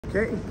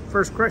Okay,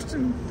 first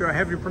question, do I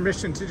have your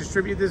permission to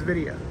distribute this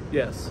video?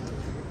 Yes.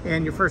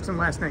 And your first and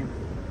last name?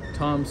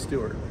 Tom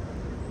Stewart.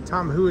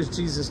 Tom, who is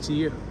Jesus to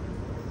you?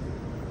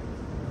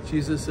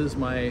 Jesus is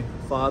my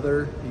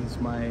father. He's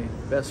my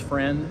best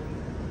friend.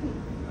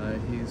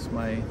 He's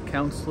my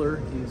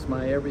counselor. He's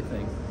my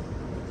everything.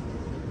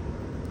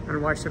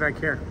 And why should I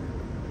care?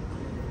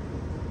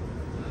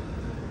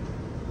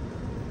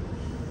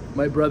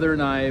 My brother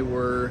and I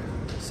were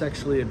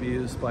sexually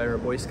abused by our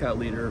Boy Scout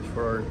leader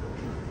for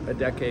a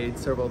decade,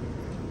 several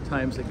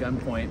times at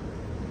gunpoint.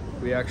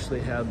 We actually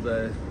had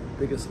the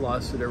biggest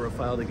lawsuit ever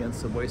filed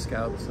against the Boy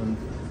Scouts, and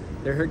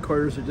their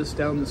headquarters are just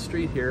down the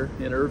street here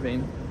in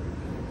Irving.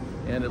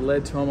 And it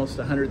led to almost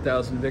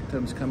 100,000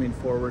 victims coming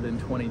forward in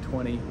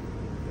 2020.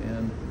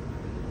 And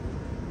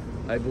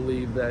I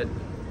believe that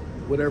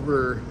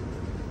whatever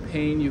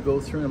pain you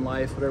go through in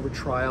life, whatever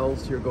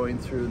trials you're going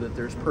through, that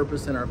there's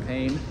purpose in our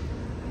pain,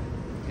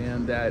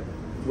 and that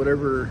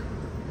whatever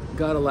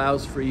God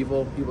allows for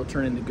evil, He will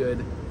turn into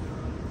good,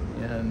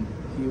 and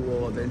He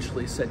will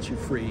eventually set you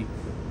free.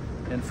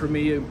 And for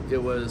me,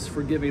 it was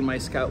forgiving my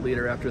scout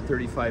leader after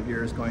 35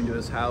 years, going to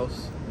his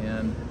house.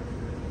 And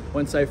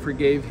once I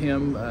forgave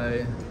him,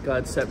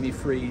 God set me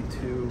free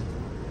to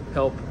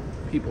help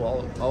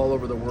people all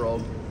over the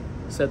world,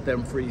 set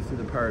them free through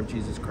the power of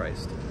Jesus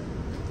Christ.